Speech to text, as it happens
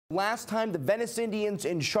Last time the Venice Indians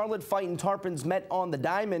and Charlotte Fightin' Tarpons met on the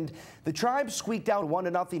Diamond, the Tribe squeaked out a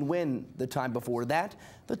 1-0 win. The time before that,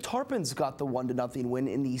 the Tarpons got the 1-0 win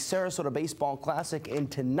in the Sarasota Baseball Classic,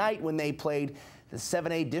 and tonight when they played, the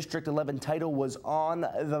 7A District 11 title was on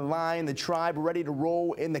the line. The Tribe ready to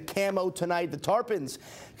roll in the camo tonight. The Tarpons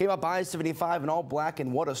came up by 75 in all black,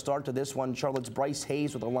 and what a start to this one. Charlotte's Bryce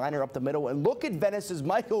Hayes with a liner up the middle, and look at Venice's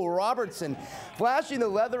Michael Robertson flashing the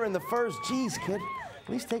leather in the first. Geez, kid. At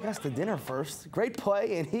least take us to dinner first. Great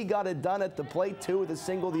play, and he got it done at the plate, too, with a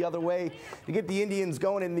single the other way to get the Indians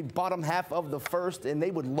going in the bottom half of the first, and they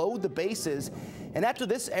would load the bases. And after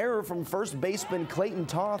this error from first baseman Clayton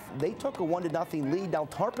Toth, they took a 1-0 lead. Now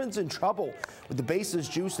Tarpons in trouble with the bases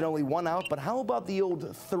juiced and only one out, but how about the old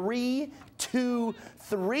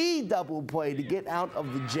 3-2-3 double play to get out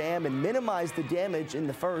of the jam and minimize the damage in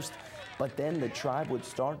the first? But then the Tribe would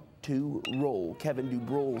start to roll. Kevin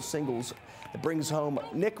Dubrul singles that brings home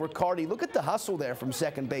Nick Riccardi. Look at the hustle there from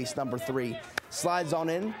second base, number 3. Slides on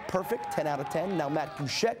in, perfect, 10 out of 10. Now Matt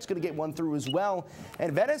Couchette's going to get one through as well.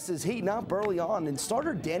 And Venice is heating up early on, and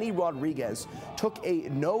starter Danny Rodriguez took a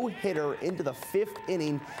no-hitter into the 5th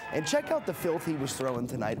inning. And check out the filth he was throwing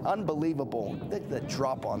tonight. Unbelievable. The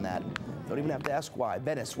drop on that. Don't even have to ask why.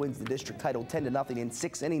 Venice wins the district title 10-0 in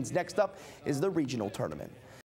 6 innings. Next up is the regional tournament.